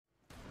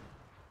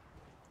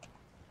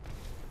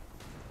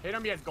Hit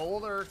him, he had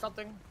gold or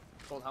something.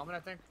 Gold helmet, I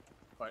think.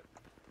 But...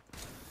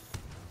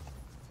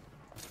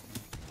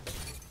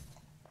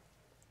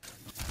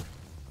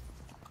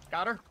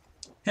 Got her.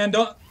 And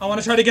I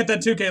want to try to get that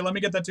 2K. Let me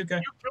get that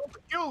 2K. You killed the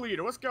kill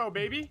leader. Let's go,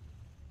 baby.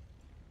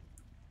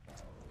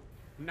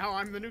 Now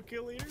I'm the new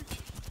kill leader?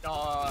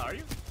 Are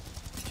you?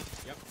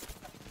 Yep.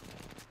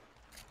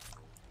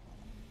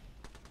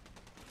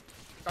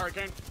 Sorry,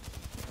 Kane.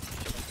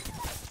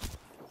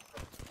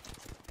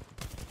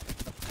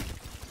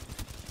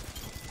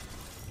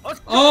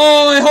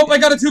 Oh, I hope I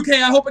got a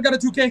 2K. I hope I got a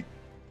 2K.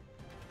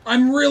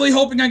 I'm really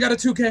hoping I got a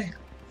 2K.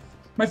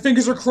 My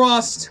fingers are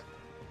crossed.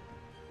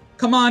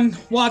 Come on,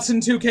 Wattson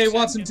 2K,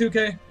 Wattson 2K.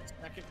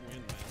 Second win,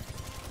 man.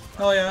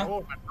 Hell yeah.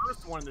 Oh, my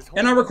first one this whole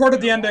And I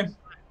recorded the ending.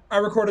 I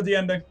recorded the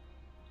ending.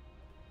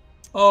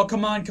 Oh,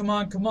 come on, come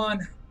on, come on.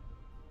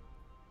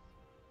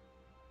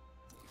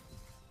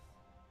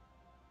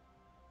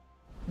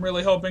 I'm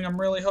really hoping, I'm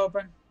really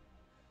hoping.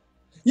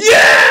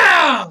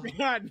 Yeah!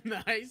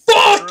 Nice.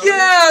 Fuck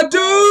yeah,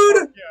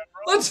 dude!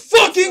 Let's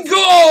fucking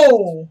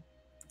go!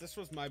 This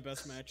was my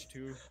best match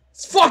too.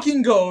 Let's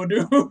fucking go,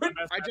 dude.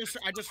 I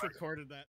just recorded that.